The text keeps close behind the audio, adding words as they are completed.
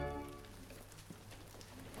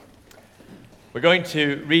We're going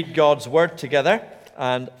to read God's Word together,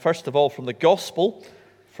 and first of all from the Gospel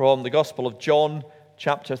of John,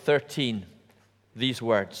 chapter 13, these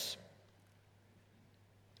words.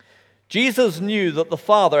 Jesus knew that the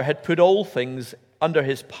Father had put all things under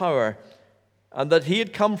his power, and that he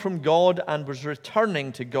had come from God and was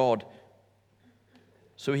returning to God.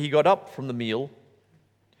 So he got up from the meal,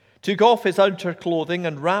 took off his outer clothing,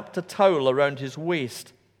 and wrapped a towel around his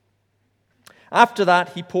waist. After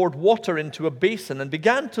that, he poured water into a basin and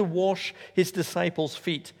began to wash his disciples'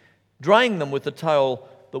 feet, drying them with the towel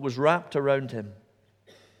that was wrapped around him.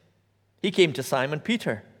 He came to Simon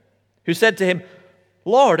Peter, who said to him,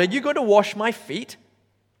 "Lord, are you going to wash my feet?"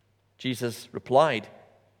 Jesus replied,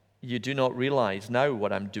 "You do not realize now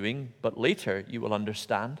what I'm doing, but later you will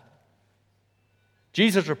understand."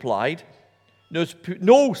 Jesus replied,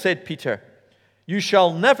 "No," said Peter, "you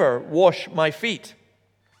shall never wash my feet."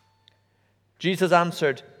 Jesus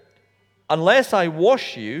answered, "Unless I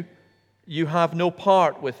wash you, you have no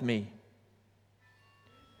part with me."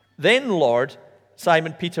 "Then, Lord,"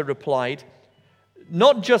 Simon Peter replied,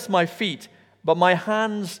 "not just my feet, but my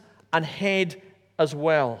hands and head as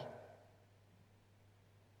well."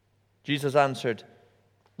 Jesus answered,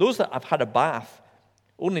 "Those that have had a bath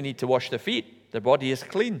only need to wash their feet. Their body is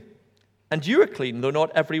clean. And you are clean, though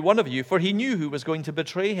not every one of you," for he knew who was going to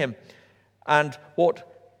betray him, and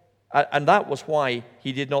that was why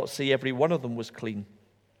he did not say every one of them was clean.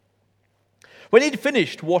 When he'd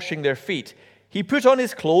finished washing their feet, he put on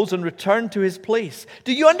his clothes and returned to his place.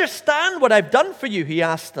 "Do you understand what I've done for you?" he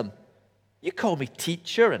asked them. "You call me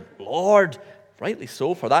teacher and Lord, rightly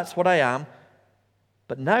so, for that's what I am.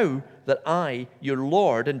 But now that I, your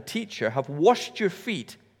Lord and teacher, have washed your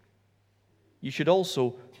feet, you should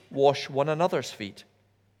also wash one another's feet.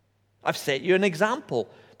 I've set you an example,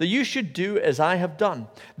 that you should do as I have done.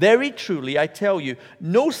 Very truly, I tell you,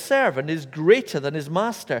 no servant is greater than his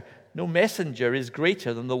master. No messenger is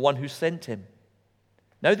greater than the one who sent him.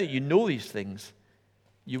 Now that you know these things,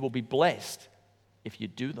 you will be blessed if you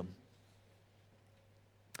do them."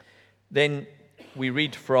 Then we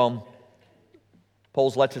read from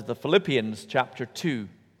Paul's letter to the Philippians, chapter 2,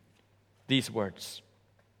 these words.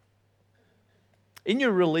 "In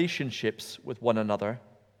your relationships with one another,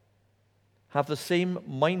 have the same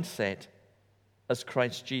mindset as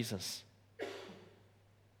Christ Jesus,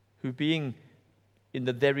 who being in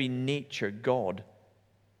the very nature God,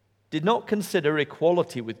 did not consider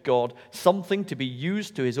equality with God something to be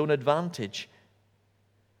used to his own advantage,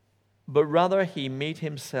 but rather he made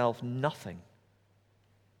himself nothing,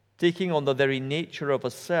 taking on the very nature of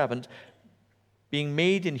a servant, being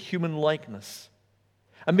made in human likeness.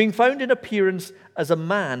 And being found in appearance as a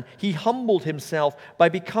man, he humbled himself by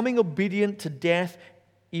becoming obedient to death,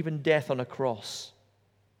 even death on a cross.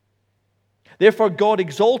 Therefore God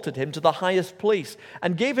exalted him to the highest place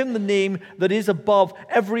and gave him the name that is above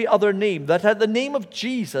every other name, that at the name of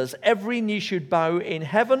Jesus every knee should bow in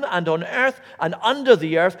heaven and on earth and under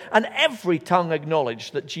the earth, and every tongue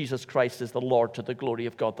acknowledge that Jesus Christ is the Lord, to the glory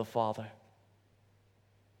of God the Father.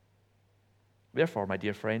 Therefore, my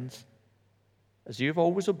dear friends, as you have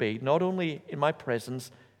always obeyed, not only in my presence,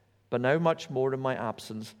 but now much more in my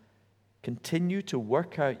absence, continue to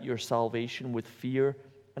work out your salvation with fear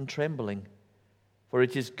and trembling. For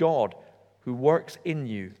it is God who works in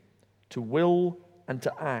you to will and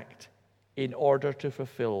to act in order to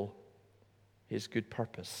fulfill his good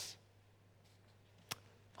purpose."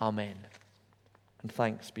 Amen. And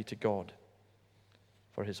thanks be to God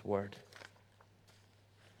for his word.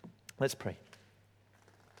 Let's pray.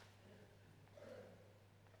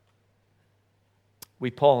 We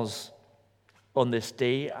pause on this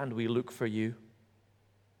day and we look for you.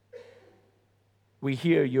 We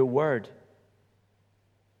hear your word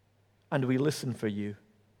and we listen for you.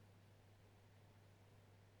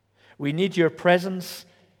 We need your presence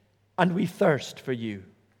and we thirst for you.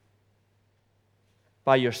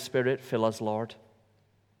 By your Spirit, fill us, Lord,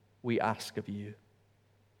 we ask of you.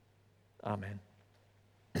 Amen.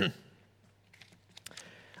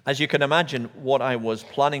 As you can imagine, what I was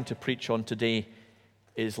planning to preach on today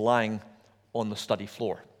is lying on the study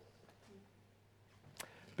floor.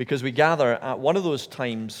 Because we gather at one of those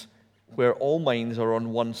times where all minds are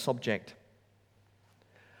on one subject.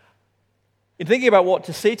 In thinking about what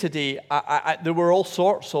to say today, there were all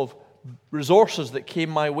sorts of resources that came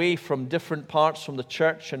my way from different parts from the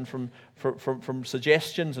church and from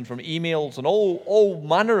suggestions and from emails and all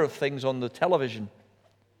manner of things on the television.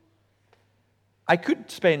 I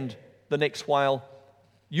could spend the next while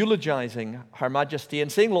eulogizing Her Majesty and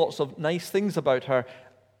saying lots of nice things about her,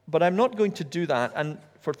 but I'm not going to do that, and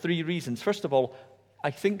for three reasons. First of all,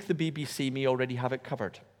 I think the BBC may already have it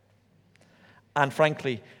covered. And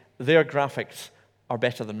frankly, their graphics are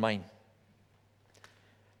better than mine.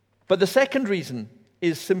 But the second reason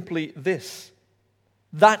is simply this.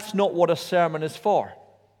 That's not what a sermon is for.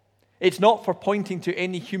 It's not for pointing to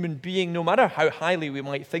any human being, no matter how highly we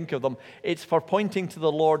might think of them. It's for pointing to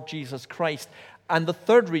the Lord Jesus Christ. And the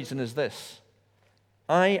third reason is this.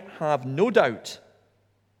 I have no doubt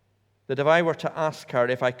that if I were to ask her,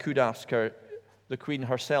 if I could ask her, the Queen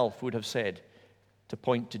herself would have said to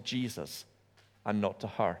point to Jesus and not to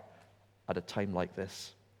her at a time like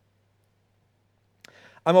this.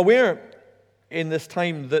 I'm aware in this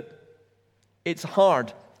time that it's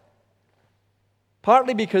hard,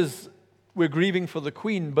 partly because we're grieving for the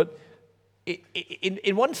Queen, but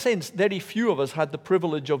in one sense, very few of us had the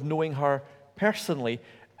privilege of knowing her personally,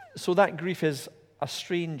 so that grief is a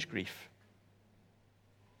strange grief.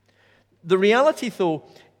 The reality, though,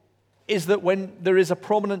 is that when there is a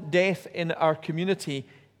prominent death in our community,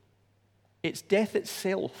 it's death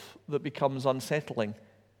itself that becomes unsettling.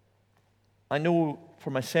 I know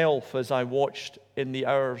for myself, as I watched in the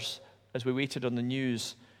hours as we waited on the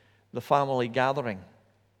news, the family gathering,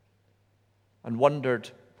 and wondered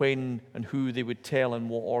when and who they would tell in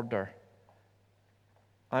what order,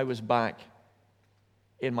 I was back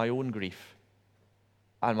in my own grief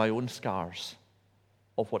and my own scars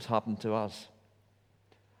of what's happened to us.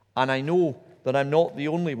 And I know that I'm not the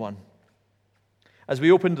only one. As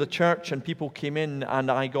we opened the church and people came in,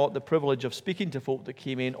 and I got the privilege of speaking to folk that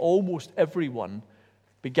came in, almost everyone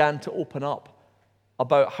began to open up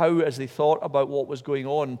about how, as they thought about what was going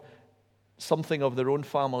on, something of their own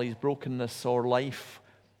family's brokenness or life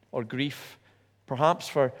or grief, perhaps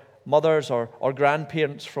for mothers or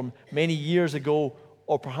grandparents from many years ago,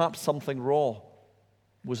 or perhaps something raw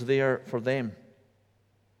was there for them.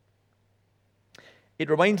 It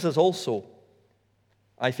reminds us also,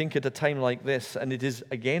 I think at a time like this, and it is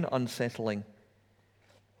again unsettling,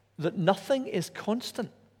 that nothing is constant.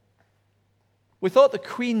 We thought the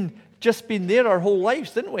Queen just been there our whole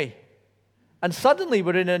lives, didn't we? And suddenly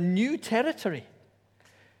we're in a new territory.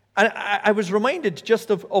 And I was reminded just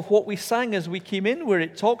of what we sang as we came in, where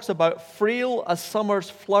it talks about frail as summer's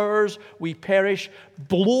flowers we perish,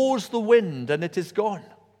 blows the wind and it is gone.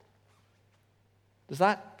 Does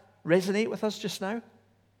that resonate with us just now?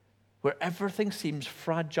 Where everything seems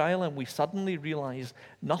fragile and we suddenly realize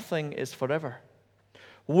nothing is forever.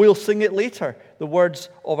 We'll sing it later, the words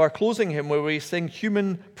of our closing hymn, where we sing,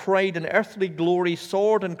 human pride and earthly glory,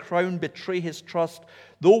 sword and crown betray his trust.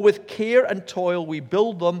 Though with care and toil we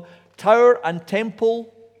build them, tower and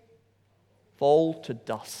temple fall to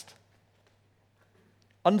dust.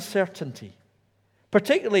 Uncertainty,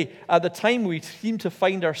 particularly at the time we seem to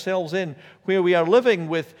find ourselves in, where we are living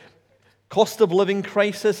with cost of living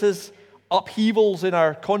crises, upheavals in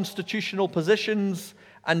our constitutional positions,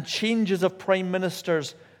 and changes of prime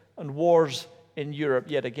ministers and wars in Europe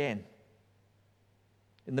yet again.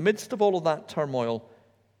 In the midst of all of that turmoil,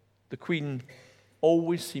 the Queen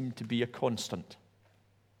always seemed to be a constant.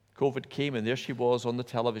 COVID came, and there she was on the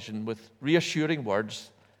television with reassuring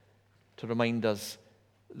words to remind us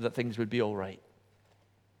that things would be all right.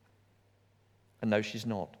 And now she's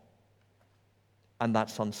not. And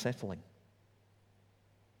that's unsettling.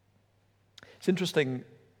 It's interesting,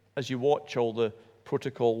 as you watch all the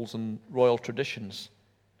protocols and royal traditions,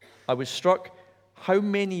 I was struck how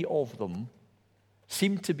many of them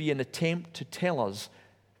seem to be an attempt to tell us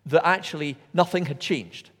that actually nothing had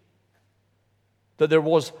changed, that there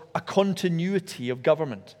was a continuity of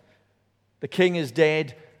government. The king is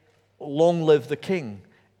dead, long live the king,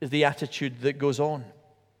 is the attitude that goes on,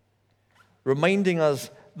 reminding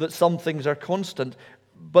us that some things are constant.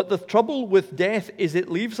 But the trouble with death is it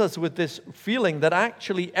leaves us with this feeling that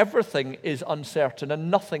actually everything is uncertain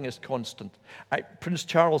and nothing is constant. Prince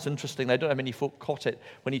Charles, interesting, I don't know how many folk caught it,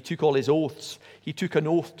 when he took all his oaths, he took an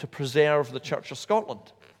oath to preserve the Church of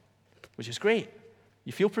Scotland, which is great.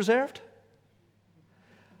 You feel preserved?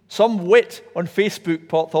 Some wit on Facebook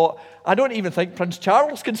thought, I don't even think Prince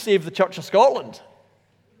Charles can save the Church of Scotland.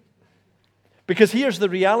 Because here's the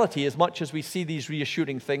reality, as much as we see these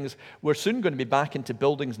reassuring things, we're soon going to be back into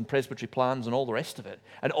buildings and presbytery plans and all the rest of it,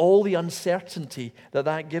 and all the uncertainty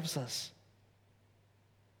that gives us.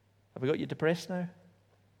 Have we got you depressed now?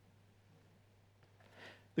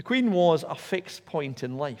 The Queen was a fixed point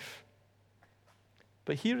in life.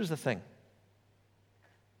 But here is the thing.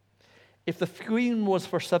 If the Queen was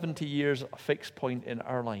for 70 years a fixed point in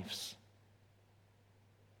our lives,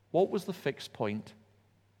 what was the fixed point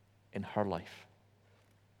in her life?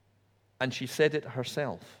 And she said it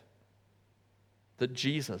herself, that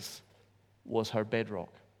Jesus was her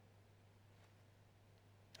bedrock.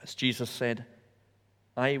 As Jesus said,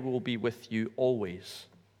 I will be with you always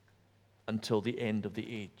until the end of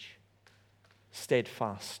the age,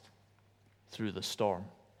 steadfast through the storm.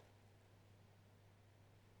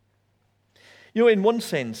 You know, in one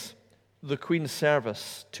sense, the Queen's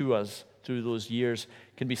service to us through those years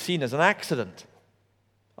can be seen as an accident,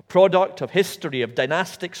 a product of history, of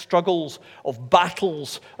dynastic struggles, of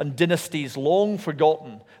battles and dynasties long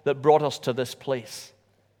forgotten that brought us to this place.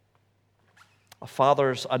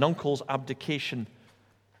 An uncle's abdication,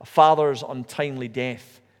 a father's untimely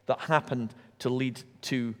death that happened to lead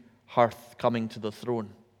to her coming to the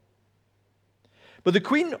throne. But the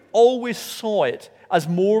Queen always saw it as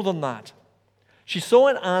more than that. She saw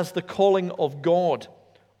it as the calling of God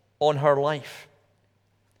on her life.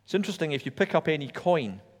 It's interesting, if you pick up any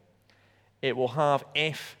coin, it will have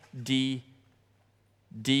FDDG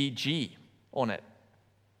on it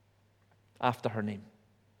after her name.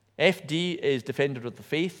 FD is Defender of the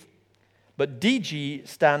Faith, but DG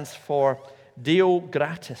stands for Deo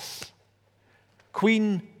Gratis,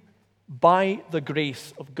 Queen by the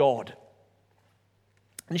grace of God.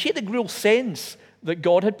 And she had the real sense that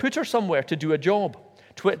God had put her somewhere to do a job.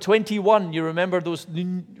 21, you remember those,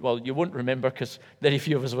 well, you won't remember because very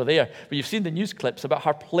few of us were there, but you've seen the news clips about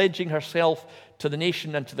her pledging herself to the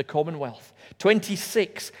nation and to the Commonwealth.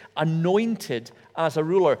 26, anointed as a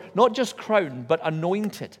ruler, not just crowned, but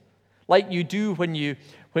anointed, like you do when you're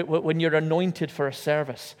anointed for a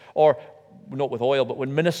service, or not with oil, but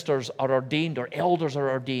when ministers are ordained or elders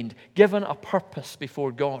are ordained, given a purpose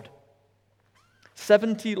before God.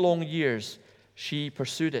 70 long years she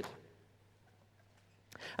pursued it.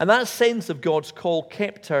 And that sense of God's call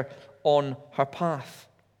kept her on her path.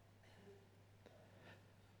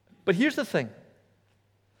 But here's the thing.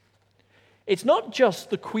 It's not just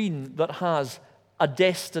the Queen that has a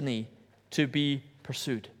destiny to be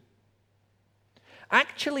pursued.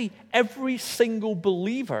 Actually, every single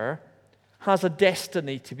believer has a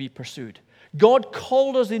destiny to be pursued. God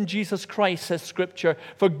called us in Jesus Christ, says Scripture,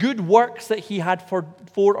 for good works that He had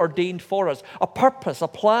foreordained for us. A purpose, a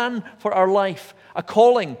plan for our life, a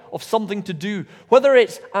calling of something to do. Whether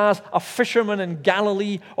it's as a fisherman in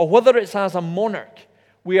Galilee or whether it's as a monarch,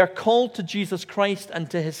 we are called to Jesus Christ and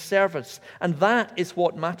to His service. And that is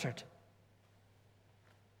what mattered.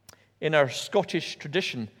 In our Scottish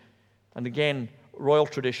tradition, and again, royal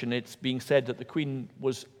tradition, it's being said that the Queen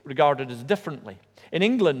was regarded as differently. In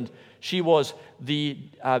England, she was the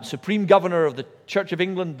supreme governor of the Church of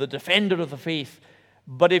England, the defender of the faith.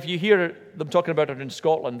 But if you hear them talking about her in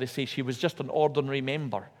Scotland, they say she was just an ordinary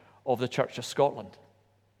member of the Church of Scotland.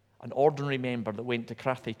 An ordinary member that went to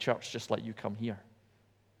Crathay Church just like you come here.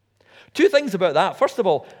 Two things about that. First of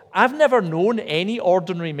all, I've never known any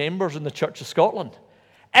ordinary members in the Church of Scotland.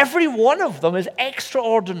 Every one of them is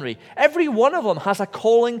extraordinary. Every one of them has a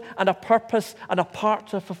calling and a purpose and a part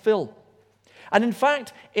to fulfill. And in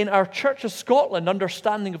fact, in our Church of Scotland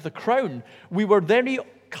understanding of the crown, we were very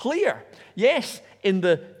clear. Yes, in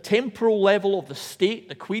the temporal level of the state,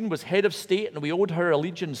 the Queen was head of state and we owed her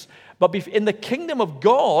allegiance. But in the kingdom of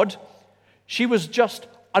God, she was just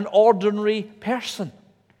an ordinary person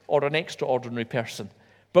or an extraordinary person.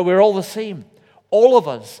 But we're all the same. All of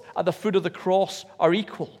us at the foot of the cross are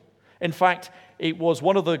equal. In fact, it was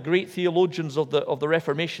one of the great theologians of the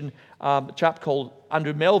Reformation, a chap called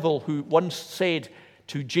Andrew Melville, who once said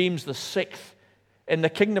to James VI, in the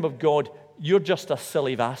kingdom of God, you're just a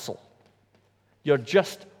silly vassal. You're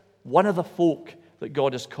just one of the folk that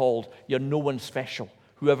God has called. You're no one special,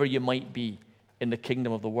 whoever you might be in the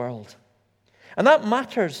kingdom of the world. And that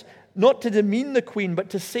matters not to demean the Queen, but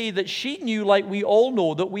to say that she knew, like we all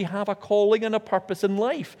know, that we have a calling and a purpose in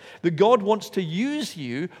life. That God wants to use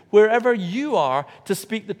you wherever you are to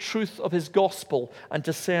speak the truth of His gospel and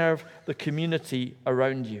to serve the community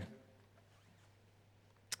around you.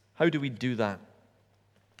 How do we do that?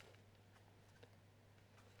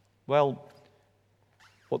 Well,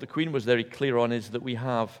 what the Queen was very clear on is that we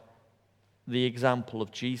have the example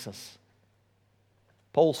of Jesus.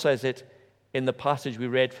 Paul says it in the passage we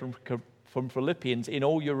read from Philippians, in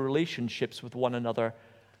all your relationships with one another,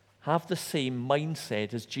 have the same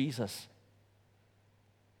mindset as Jesus.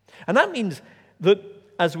 And that means that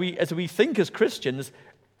as we think as Christians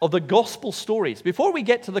of the gospel stories, before we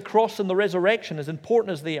get to the cross and the resurrection, as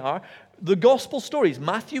important as they are, the gospel stories,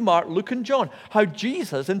 Matthew, Mark, Luke, and John, how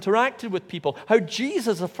Jesus interacted with people, how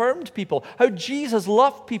Jesus affirmed people, how Jesus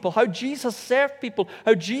loved people, how Jesus served people,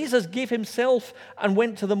 how Jesus gave Himself and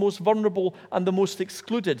went to the most vulnerable and the most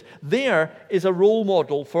excluded. There is a role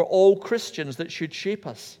model for all Christians that should shape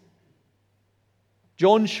us.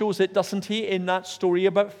 John shows it, doesn't he, in that story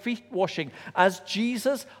about feet washing. As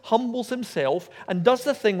Jesus humbles himself and does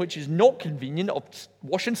the thing which is not convenient of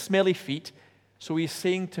washing smelly feet, so he's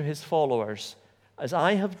saying to his followers, as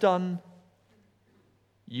I have done,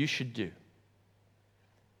 you should do.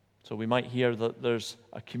 So we might hear that there's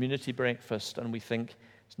a community breakfast and we think,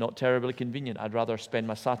 it's not terribly convenient. I'd rather spend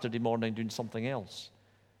my Saturday morning doing something else.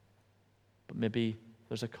 But maybe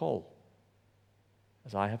there's a call.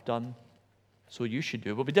 As I have done, so you should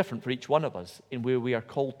do. It will be different for each one of us in where we are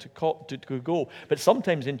called to go. But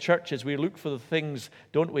sometimes in churches we look for the things,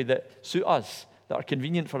 don't we, that suit us, that are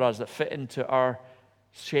convenient for us, that fit into our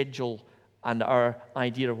schedule and our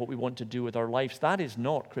idea of what we want to do with our lives. That is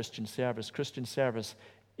not Christian service. Christian service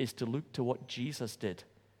is to look to what Jesus did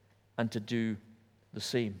and to do the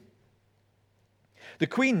same. The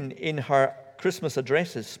Queen, in her Christmas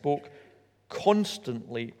addresses, spoke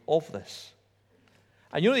constantly of this.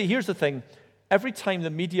 And here's the thing. Every time the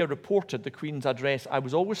media reported the Queen's address, I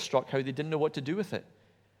was always struck how they didn't know what to do with it.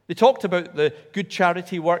 They talked about the good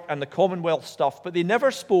charity work and the Commonwealth stuff, but they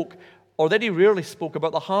never spoke, or very rarely spoke,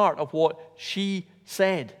 about the heart of what she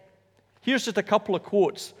said. Here's just a couple of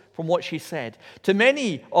quotes from what she said. To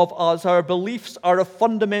many of us, our beliefs are of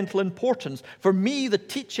fundamental importance. For me, the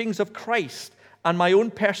teachings of Christ and my own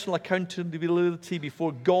personal accountability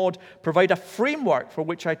before God provide a framework for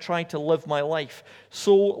which I try to live my life.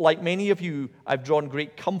 So, like many of you, I've drawn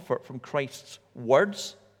great comfort from Christ's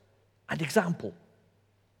words and example.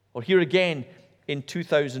 Or here again in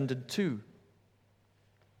 2002.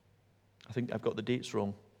 I think I've got the dates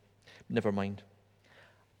wrong. Never mind.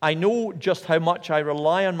 I know just how much I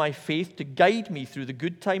rely on my faith to guide me through the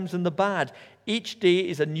good times and the bad. Each day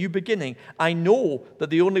is a new beginning. I know that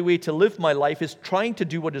the only way to live my life is trying to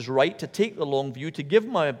do what is right, to take the long view, to give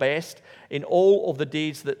my best in all of the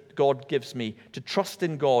days that God gives me, to trust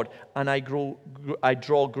in God, and I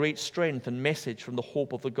draw great strength and message from the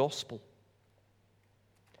hope of the gospel.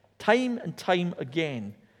 Time and time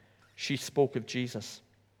again, she spoke of Jesus.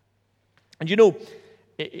 And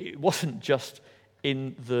it wasn't just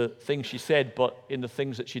in the things she said, but in the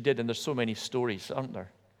things that she did. And there's so many stories, aren't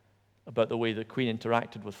there, about the way the Queen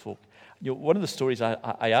interacted with folk. One of the stories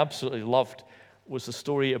I absolutely loved was the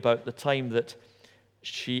story about the time that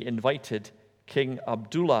she invited King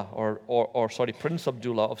Abdullah, Prince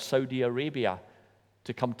Abdullah of Saudi Arabia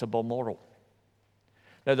to come to Balmoral.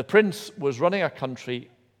 Now, the prince was running a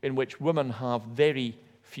country in which women have very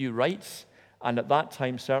few rights, and at that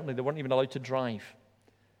time, certainly, they weren't even allowed to drive.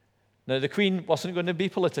 Now, the Queen wasn't going to be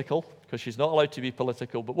political, because she's not allowed to be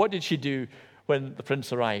political, but what did she do when the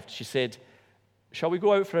prince arrived? She said, shall we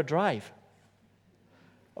go out for a drive?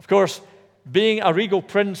 Of course, being a regal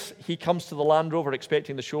prince, he comes to the Land Rover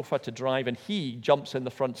expecting the chauffeur to drive, and he jumps in the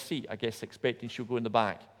front seat, I guess expecting she'll go in the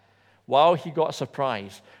back. Wow, he got a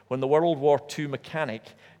surprise when the World War II mechanic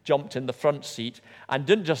jumped in the front seat and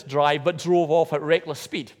didn't just drive, but drove off at reckless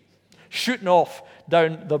speed, shooting off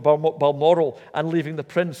down the Balmoral and leaving the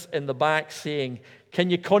prince in the back saying, can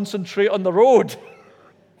you concentrate on the road?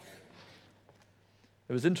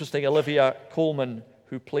 It was interesting, Olivia Colman,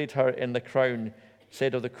 who played her in The Crown,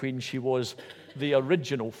 said of the Queen she was the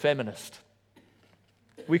original feminist.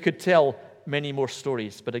 We could tell many more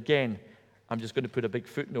stories, but again, I'm just going to put a big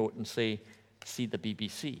footnote and say, see the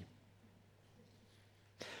BBC.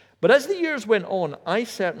 But as the years went on, I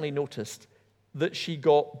certainly noticed that she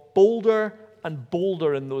got bolder and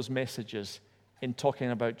bolder in those messages in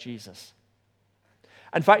talking about Jesus.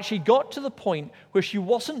 In fact, she got to the point where she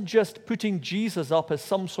wasn't just putting Jesus up as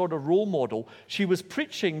some sort of role model, she was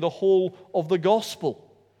preaching the whole of the gospel.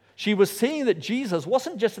 She was saying that Jesus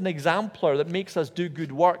wasn't just an exemplar that makes us do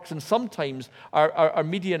good works, and sometimes our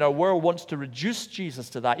media and our world wants to reduce Jesus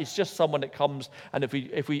to that. He's just someone that comes, and if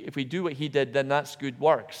we do what he did, then that's good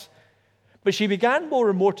works. But she began more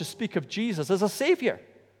and more to speak of Jesus as a Savior,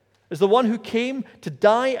 as the one who came to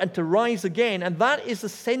die and to rise again. And that is the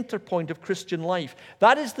center point of Christian life.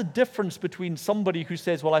 That is the difference between somebody who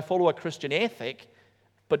says, well, I follow a Christian ethic,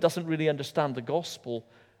 but doesn't really understand the gospel,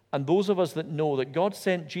 and those of us that know that God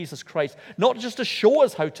sent Jesus Christ, not just to show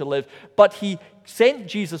us how to live, but he sent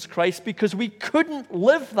Jesus Christ because we couldn't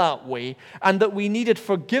live that way, and that we needed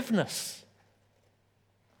forgiveness,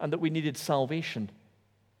 and that we needed salvation,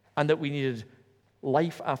 and that we needed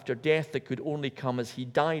life after death that could only come as he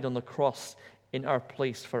died on the cross in our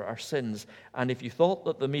place for our sins. And if you thought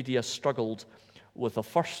that the media struggled with the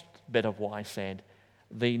first bit of what I said,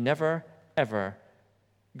 they never, ever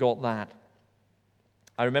got that.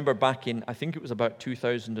 I remember back in, I think it was about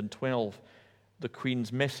 2012, the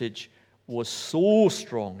Queen's message was so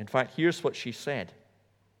strong. In fact, here's what she said.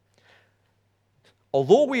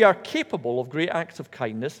 Although we are capable of great acts of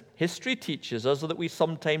kindness, history teaches us that we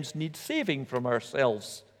sometimes need saving from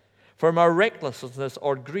ourselves, from our recklessness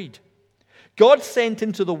or greed. God sent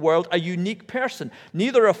into the world a unique person,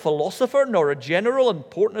 neither a philosopher nor a general,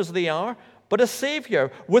 important as they are, but a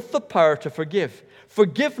Savior with the power to forgive.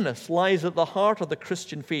 Forgiveness lies at the heart of the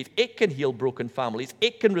Christian faith. It can heal broken families.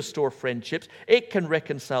 It can restore friendships. It can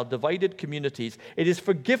reconcile divided communities. It is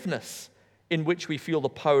forgiveness in which we feel the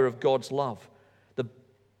power of God's love. The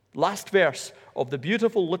last verse of the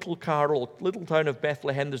beautiful little carol, Little Town of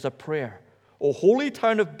Bethlehem, there's a prayer. O holy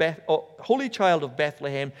child of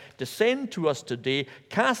Bethlehem, descend to us today,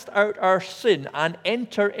 cast out our sin and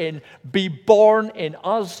enter in, be born in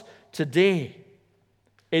us today.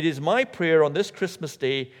 It is my prayer on this Christmas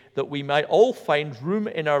day that we might all find room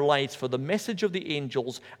in our lives for the message of the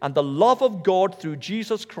angels and the love of God through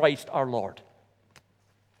Jesus Christ our Lord.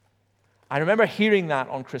 I remember hearing that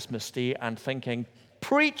on Christmas Day and thinking,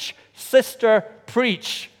 preach, sister,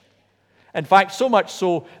 preach. In fact, so much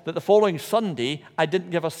so that the following Sunday, I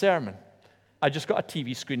didn't give a sermon. I just got a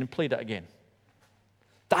TV screen and played it again.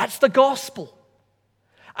 That's the gospel.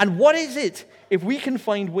 And what is it if we can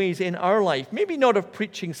find ways in our life, maybe not of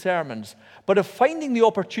preaching sermons, but of finding the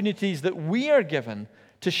opportunities that we are given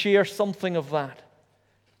to share something of that?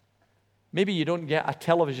 Maybe you don't get a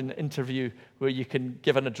television interview where you can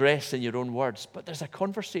give an address in your own words, but there's a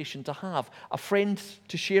conversation to have, a friend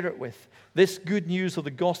to share it with. This good news of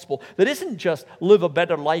the gospel that isn't just live a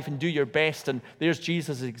better life and do your best and there's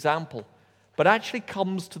Jesus' example, but actually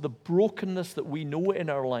comes to the brokenness that we know in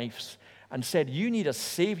our lives and said, you need a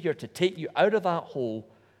Savior to take you out of that hole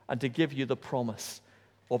and to give you the promise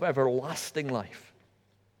of everlasting life.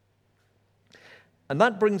 And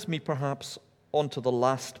that brings me perhaps onto the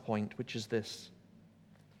last point, which is this.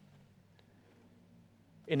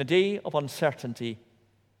 In a day of uncertainty,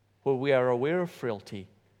 where we are aware of frailty,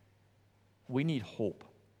 we need hope.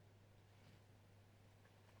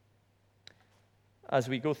 As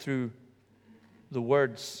we go through the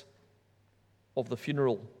words of the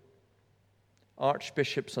funeral,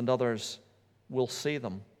 archbishops and others will say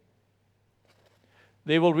them.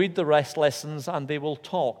 They will read the rest lessons and they will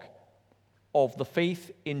talk of the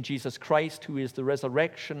faith in Jesus Christ, who is the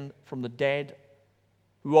resurrection from the dead,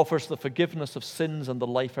 who offers the forgiveness of sins and the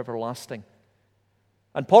life everlasting.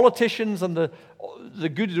 And politicians and the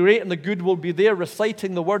great and the good will be there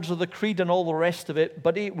reciting the words of the creed and all the rest of it,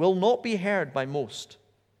 but it will not be heard by most.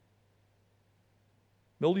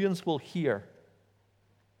 Millions will hear,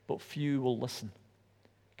 but few will listen.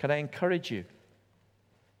 Can I encourage you?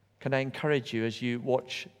 Can I encourage you as you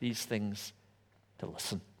watch these things to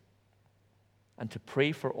listen and to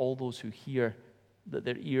pray for all those who hear, that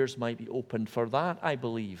their ears might be opened? For that, I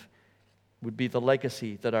believe, would be the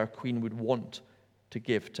legacy that our Queen would want to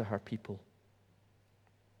give to her people.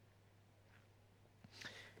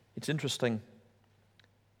 It's interesting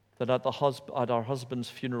that at our husband's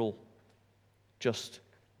funeral just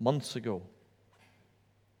months ago,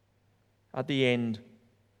 at the end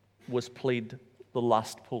was played the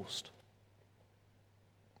last post.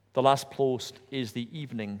 The last post is the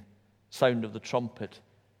evening sound of the trumpet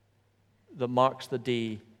that marks the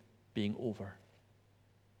day being over.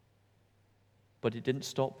 But it didn't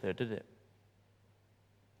stop there, did it?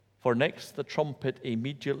 For next the trumpet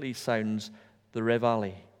immediately sounds the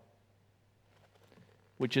Reveille,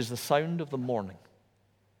 which is the sound of the morning,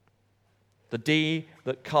 the day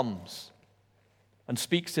that comes, and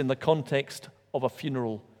speaks in the context of a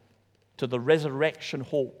funeral to the resurrection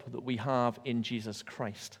hope that we have in Jesus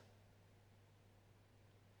Christ.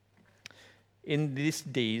 In these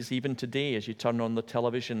days, even today, as you turn on the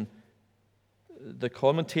television, the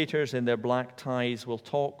commentators in their black ties will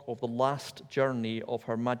talk of the last journey of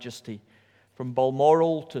Her Majesty, from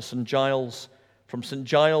Balmoral to St. Giles, from St.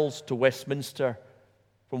 Giles to Westminster,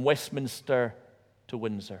 from Westminster to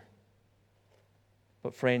Windsor.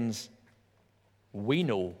 But friends, we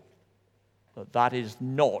know that that is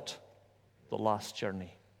not the last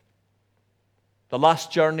journey. The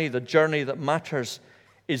last journey, the journey that matters,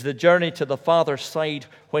 is the journey to the Father's side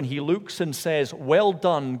when He looks and says, "Well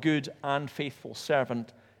done, good and faithful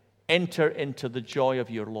servant. Enter into the joy of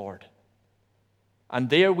your Lord." And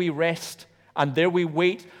there we rest, and there we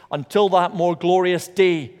wait until that more glorious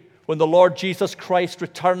day when the Lord Jesus Christ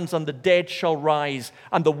returns and the dead shall rise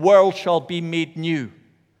and the world shall be made new.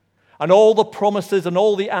 And all the promises and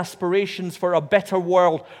all the aspirations for a better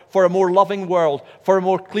world, for a more loving world, for a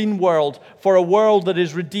more clean world, for a world that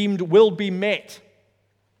is redeemed will be met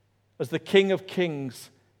as the King of Kings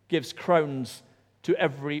gives crowns to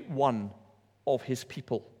every one of His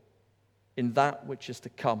people in that which is to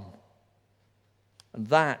come. And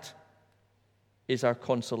that is our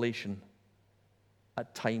consolation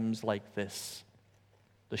at times like this.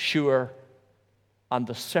 The sure and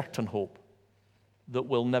the certain hope that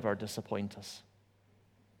will never disappoint us.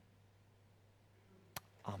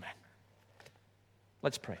 Amen.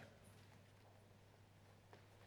 Let's pray.